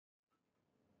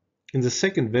In the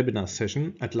second webinar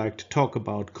session, I'd like to talk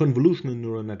about convolutional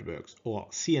neural networks, or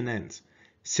CNNs,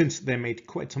 since they made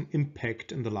quite some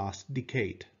impact in the last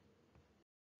decade.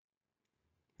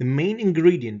 The main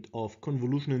ingredient of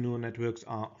convolutional neural networks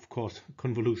are, of course,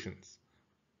 convolutions.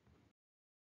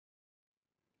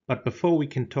 But before we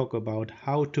can talk about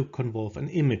how to convolve an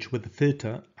image with a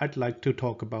filter, I'd like to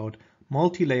talk about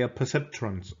multi-layer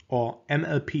perceptrons, or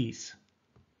MLPs.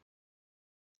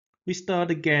 We start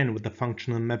again with the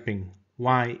functional mapping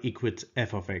y equals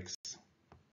f of x.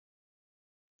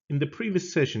 In the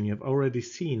previous session, you have already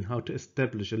seen how to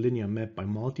establish a linear map by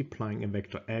multiplying a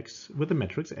vector x with a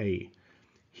matrix A.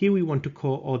 Here we want to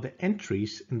call all the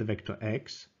entries in the vector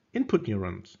x input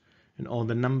neurons and all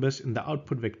the numbers in the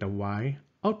output vector y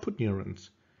output neurons.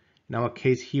 In our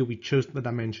case here we chose the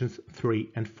dimensions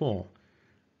 3 and 4.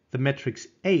 The matrix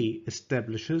A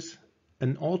establishes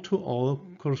an all-to-all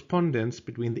correspondence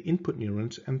between the input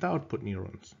neurons and the output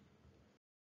neurons.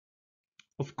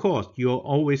 Of course, you are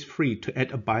always free to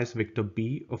add a bias vector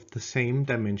B of the same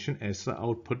dimension as the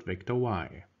output vector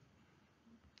y.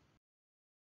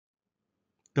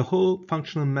 The whole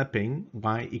functional mapping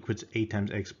y equals a times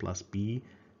x plus b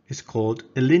is called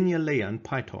a linear layer in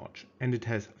PyTorch, and it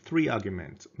has three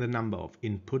arguments: the number of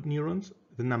input neurons,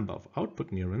 the number of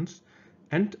output neurons,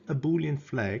 and a Boolean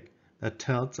flag that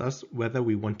tells us whether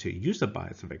we want to use a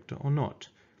bias vector or not.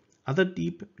 Other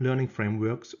deep learning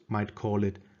frameworks might call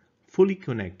it fully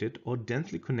connected or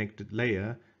densely connected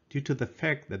layer due to the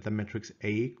fact that the matrix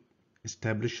A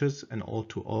establishes an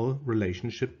all-to-all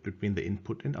relationship between the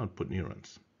input and output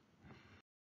neurons.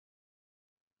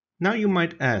 Now you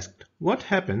might ask, what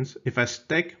happens if I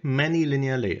stack many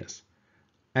linear layers?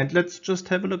 And let's just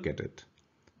have a look at it.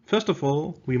 First of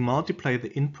all, we multiply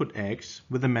the input x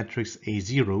with the matrix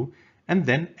A0 and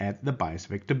then add the bias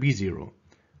vector B0.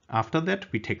 After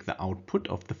that, we take the output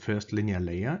of the first linear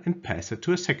layer and pass it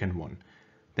to a second one.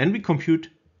 Then we compute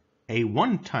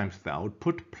A1 times the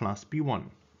output plus B1.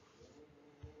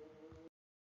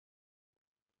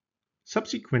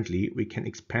 Subsequently, we can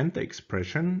expand the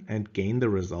expression and gain the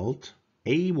result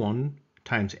A1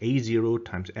 times A0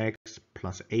 times x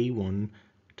plus A1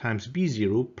 times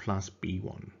B0 plus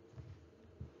B1.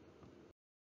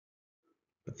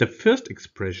 But the first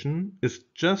expression is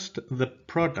just the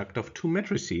product of two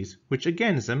matrices, which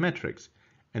again is a matrix,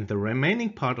 and the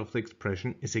remaining part of the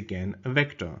expression is again a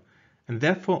vector. And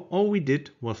therefore all we did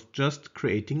was just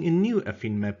creating a new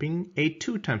affine mapping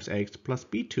A2 times x plus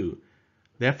B2.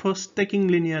 Therefore, stacking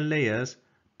linear layers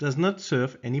does not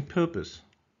serve any purpose,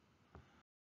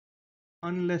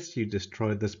 unless you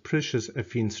destroy this precious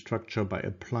affine structure by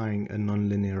applying a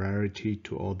nonlinearity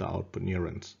to all the output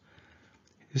neurons.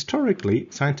 Historically,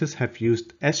 scientists have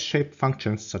used S-shaped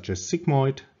functions such as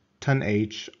sigmoid,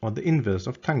 tanh, or the inverse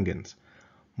of tangents.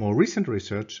 More recent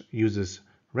research uses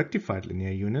rectified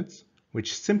linear units,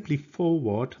 which simply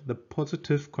forward the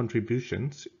positive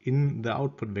contributions in the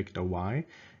output vector y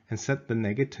and set the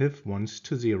negative ones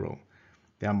to 0.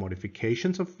 There are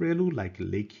modifications of ReLU like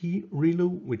leaky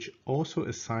ReLU, which also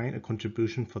assign a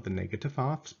contribution for the negative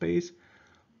half space,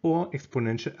 or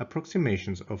exponential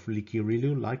approximations of leaky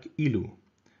ReLU like ELU.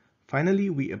 Finally,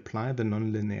 we apply the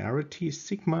nonlinearity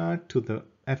sigma to the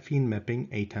affine mapping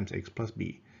A times x plus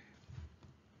b.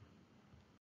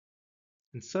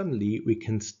 And suddenly we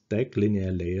can stack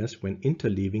linear layers when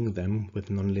interleaving them with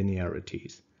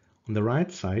nonlinearities. On the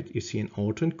right side, you see an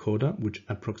autoencoder which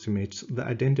approximates the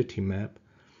identity map,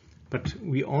 but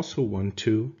we also want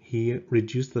to here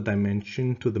reduce the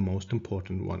dimension to the most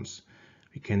important ones.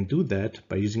 We can do that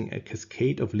by using a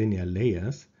cascade of linear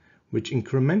layers, which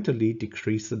incrementally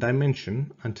decrease the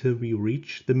dimension until we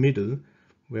reach the middle,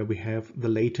 where we have the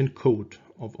latent code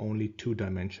of only 2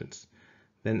 dimensions.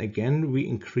 Then again, we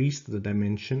increase the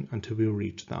dimension until we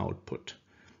reach the output.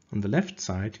 On the left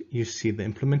side, you see the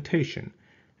implementation.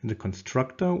 In the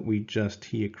constructor, we just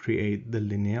here create the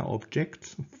linear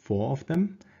objects, 4 of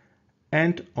them,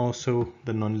 and also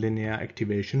the nonlinear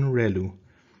activation ReLU.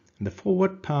 In the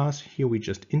forward pass, here we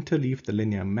just interleave the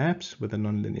linear maps with a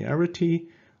nonlinearity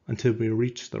until we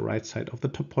reach the right side of the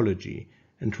topology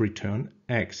and return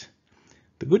x.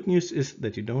 The good news is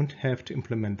that you don't have to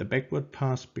implement the backward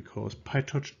pass because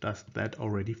PyTorch does that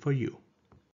already for you.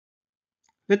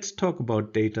 Let's talk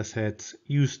about datasets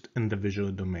used in the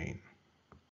visual domain.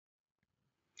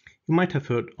 You might have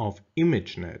heard of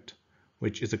ImageNet,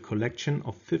 which is a collection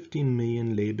of 15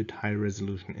 million labeled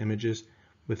high-resolution images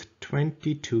with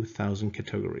 22,000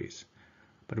 categories.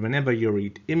 But whenever you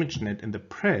read ImageNet in the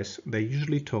press, they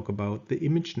usually talk about the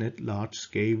ImageNet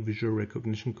large-scale visual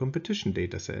recognition competition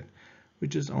dataset,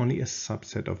 which is only a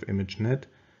subset of ImageNet,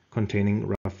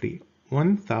 containing roughly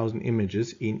 1000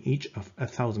 images in each of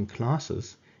 1000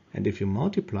 classes, and if you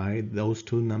multiply those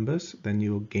two numbers, then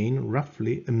you will gain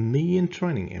roughly 1 million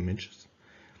training images.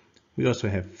 We also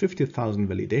have 50,000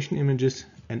 validation images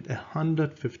and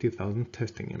 150,000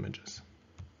 testing images.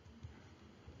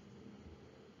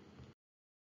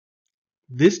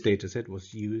 This dataset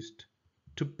was used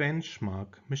to benchmark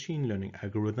machine learning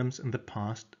algorithms in the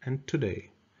past and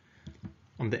today.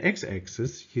 On the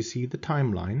x-axis, you see the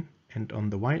timeline, and on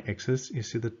the y-axis, you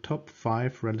see the top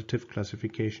 5 relative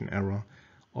classification error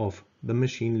of the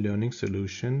machine learning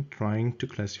solution trying to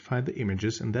classify the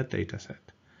images in that dataset.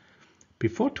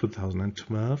 Before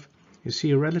 2012, you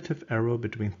see a relative error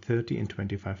between 30 and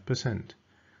 25%.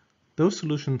 Those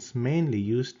solutions mainly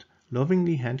used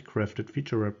lovingly handcrafted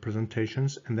feature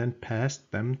representations and then passed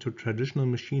them to traditional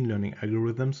machine learning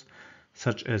algorithms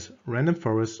such as random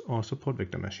forests or support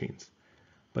vector machines.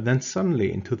 But then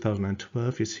suddenly in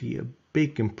 2012 you see a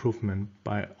big improvement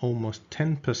by almost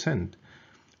 10%,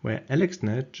 where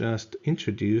AlexNet just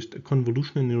introduced a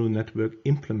convolutional neural network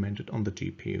implemented on the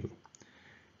GPU.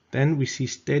 Then we see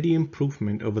steady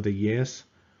improvement over the years.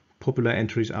 Popular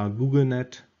entries are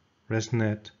GoogleNet,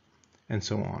 ResNet, and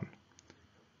so on.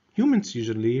 Humans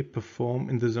usually perform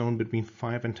in the zone between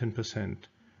 5 and 10%,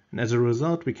 and as a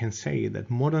result we can say that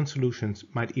modern solutions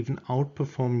might even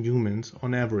outperform humans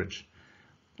on average.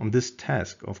 On this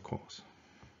task, of course.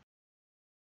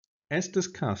 As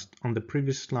discussed on the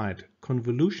previous slide,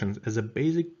 convolutions as a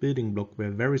basic building block were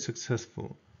very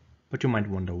successful, but you might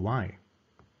wonder why.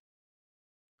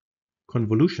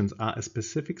 Convolutions are a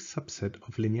specific subset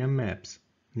of linear maps,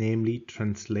 namely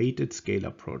translated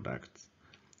scalar products.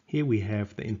 Here we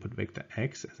have the input vector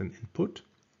x as an input,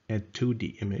 a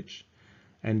 2D image,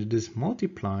 and it is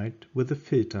multiplied with a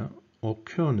filter or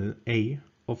kernel A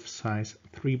of size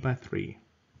 3 by 3.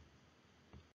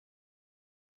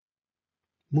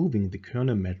 Moving the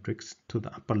kernel matrix to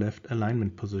the upper left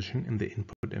alignment position in the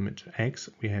input image x,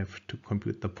 we have to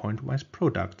compute the pointwise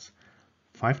products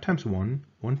 5 times 1,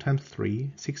 1 times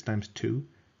 3, 6 times 2,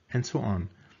 and so on.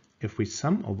 If we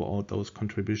sum over all those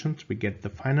contributions, we get the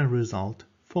final result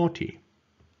 40.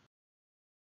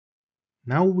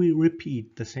 Now we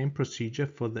repeat the same procedure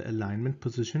for the alignment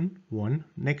position 1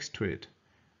 next to it,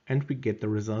 and we get the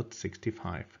result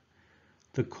 65.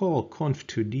 The call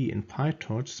conv2d in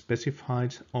PyTorch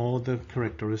specifies all the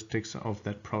characteristics of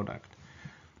that product.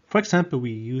 For example,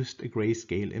 we used a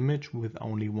grayscale image with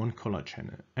only one color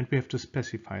channel, and we have to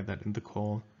specify that in the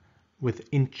call with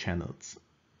int channels.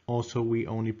 Also, we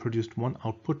only produced one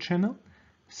output channel,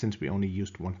 since we only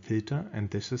used one filter, and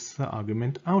this is the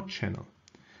argument out channel.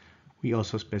 We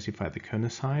also specify the kernel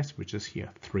size, which is here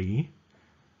 3,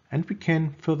 and we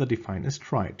can further define a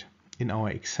stride. In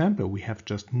our example, we have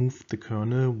just moved the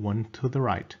kernel 1 to the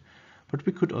right, but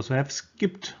we could also have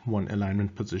skipped one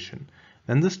alignment position.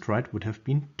 Then the stride would have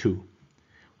been 2.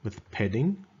 With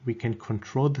padding, we can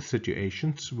control the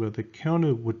situations where the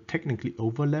kernel would technically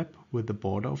overlap with the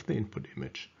border of the input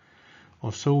image.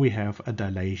 Also, we have a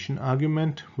dilation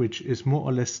argument, which is more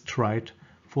or less stride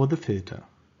for the filter.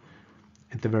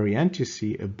 At the very end, you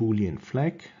see a Boolean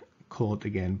flag, called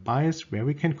again bias, where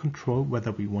we can control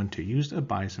whether we want to use a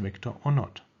bias vector or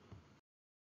not.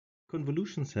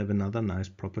 Convolutions have another nice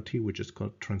property, which is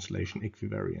called translation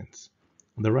equivariance.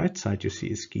 On the right side, you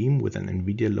see a scheme with an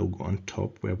NVIDIA logo on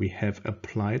top, where we have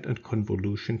applied a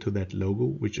convolution to that logo,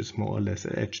 which is more or less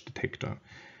an edge detector.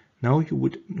 Now you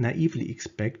would naively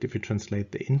expect, if you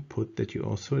translate the input, that you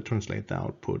also translate the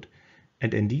output.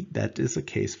 And indeed, that is the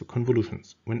case for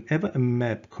convolutions. Whenever a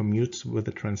map commutes with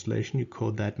a translation, you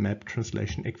call that map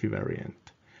translation equivariant.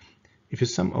 If you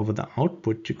sum over the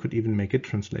output, you could even make it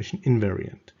translation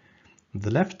invariant. On the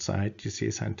left side, you see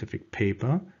a scientific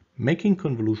paper making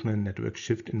convolutional network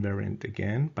shift invariant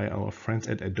again by our friends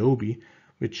at Adobe,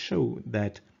 which show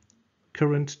that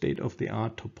current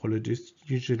state-of-the-art topologies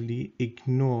usually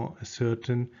ignore a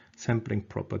certain sampling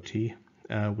property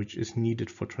which is needed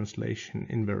for translation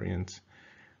invariance.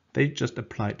 They just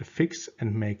apply the fix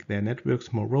and make their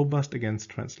networks more robust against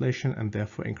translation and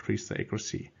therefore increase their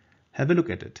accuracy. Have a look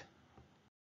at it.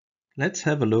 Let's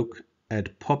have a look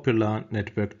at popular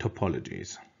network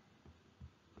topologies.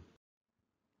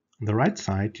 On the right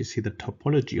side, you see the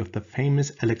topology of the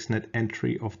famous AlexNet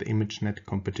entry of the ImageNet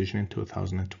competition in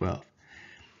 2012.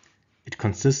 It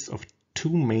consists of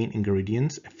two main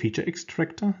ingredients, a feature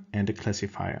extractor and a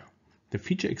classifier. The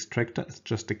feature extractor is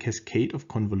just a cascade of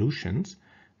convolutions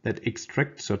that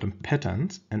extract certain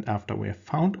patterns, and after we have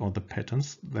found all the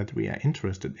patterns that we are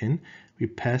interested in, we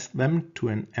pass them to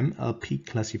an MLP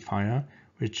classifier,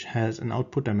 which has an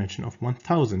output dimension of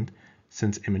 1000,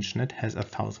 since ImageNet has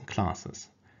 1000 classes.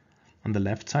 On the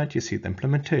left side you see the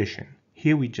implementation.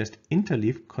 Here we just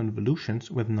interleave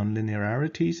convolutions with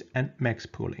nonlinearities and max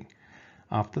pooling.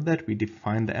 After that we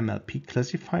define the MLP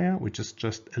classifier, which is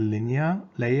just a linear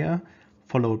layer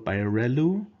followed by a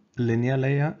ReLU, a linear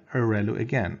layer, a ReLU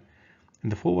again. In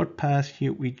the forward pass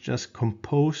here we just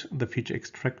compose the feature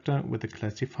extractor with the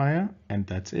classifier, and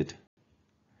that's it.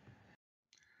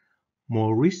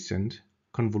 More recent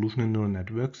convolutional neural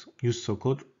networks use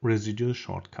so-called residual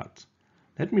shortcuts.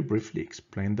 Let me briefly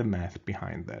explain the math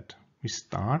behind that. We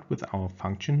start with our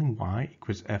function y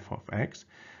equals f of x,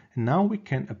 and now we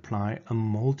can apply a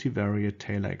multivariate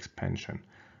Taylor expansion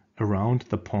around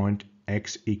the point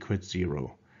x equals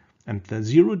 0. And the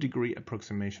 0-degree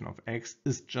approximation of x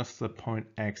is just the point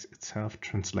x itself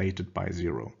translated by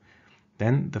 0.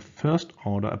 Then the first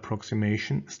order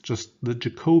approximation is just the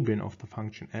Jacobian of the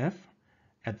function f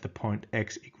at the point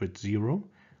x equals 0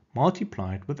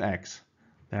 multiplied with x.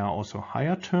 There are also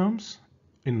higher terms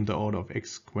in the order of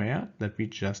x squared that we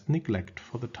just neglect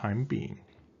for the time being.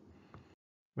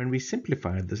 When we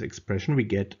simplify this expression, we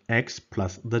get x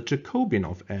plus the Jacobian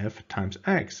of f times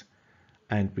x.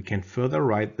 And we can further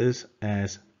write this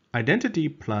as identity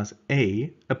plus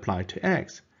a applied to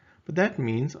x. But that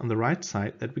means on the right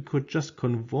side that we could just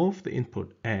convolve the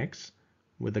input x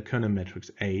with the kernel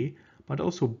matrix A, but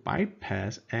also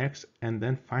bypass x and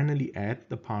then finally add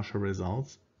the partial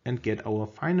results and get our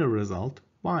final result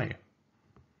y.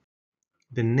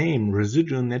 The name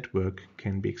residual network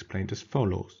can be explained as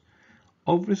follows.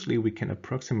 Obviously we can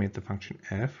approximate the function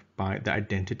f by the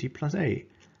identity plus a,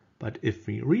 but if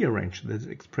we rearrange this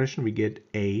expression we get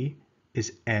a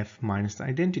is f minus the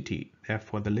identity.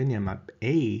 Therefore the linear map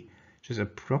A just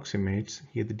approximates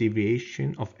here the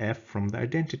deviation of f from the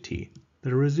identity,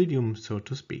 the residuum so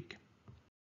to speak.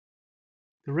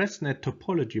 The ResNet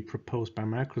topology proposed by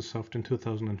Microsoft in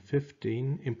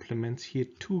 2015 implements here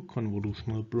two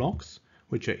convolutional blocks,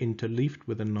 which are interleaved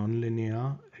with a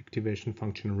nonlinear activation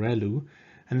function ReLU,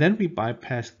 and then we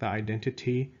bypass the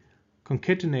identity,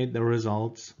 concatenate the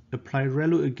results, apply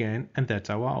ReLU again, and that's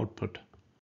our output.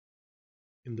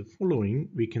 In the following,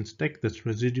 we can stack this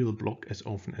residual block as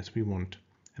often as we want.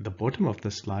 At the bottom of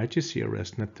the slide you see a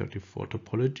ResNet 34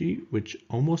 topology, which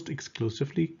almost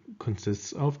exclusively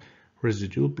consists of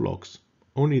residual blocks.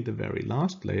 Only the very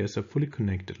last layer is a fully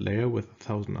connected layer with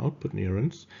 1000 output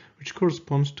neurons, which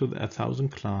corresponds to the 1000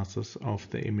 classes of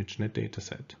the ImageNet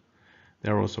dataset.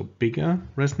 There are also bigger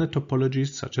ResNet topologies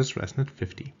such as ResNet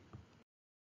 50.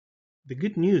 The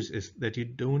good news is that you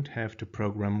don't have to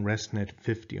program ResNet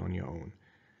 50 on your own.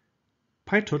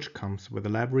 PyTorch comes with a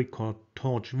library called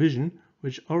Torch Vision,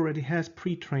 which already has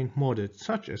pre-trained models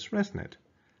such as ResNet.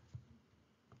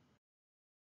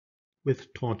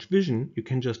 With Torch Vision, you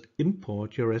can just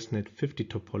import your ResNet 50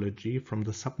 topology from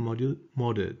the submodule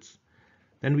models.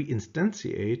 Then we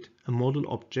instantiate a model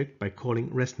object by calling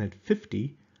ResNet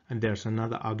 50, and there's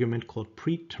another argument called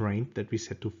pre-trained that we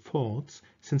set to false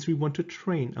since we want to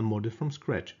train a model from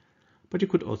scratch. But you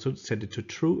could also set it to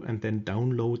true and then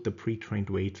download the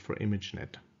pre-trained weights for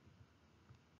ImageNet.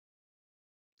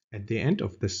 At the end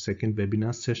of this second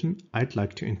webinar session, I'd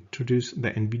like to introduce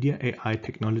the NVIDIA AI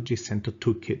Technology Center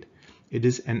Toolkit. It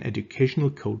is an educational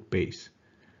code base.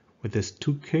 With this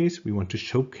toolcase, we want to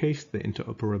showcase the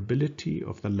interoperability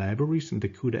of the libraries in the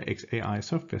CUDA XAI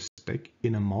software stack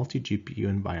in a multi-GPU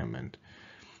environment.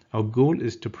 Our goal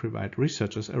is to provide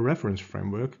researchers a reference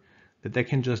framework that they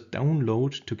can just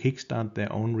download to kickstart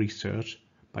their own research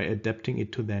by adapting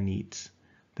it to their needs.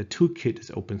 The toolkit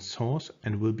is open source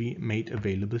and will be made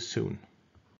available soon.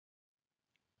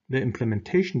 The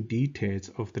implementation details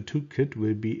of the toolkit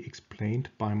will be explained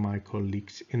by my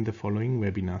colleagues in the following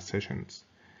webinar sessions.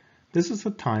 This is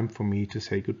the time for me to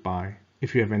say goodbye.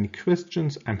 If you have any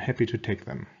questions, I'm happy to take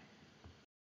them.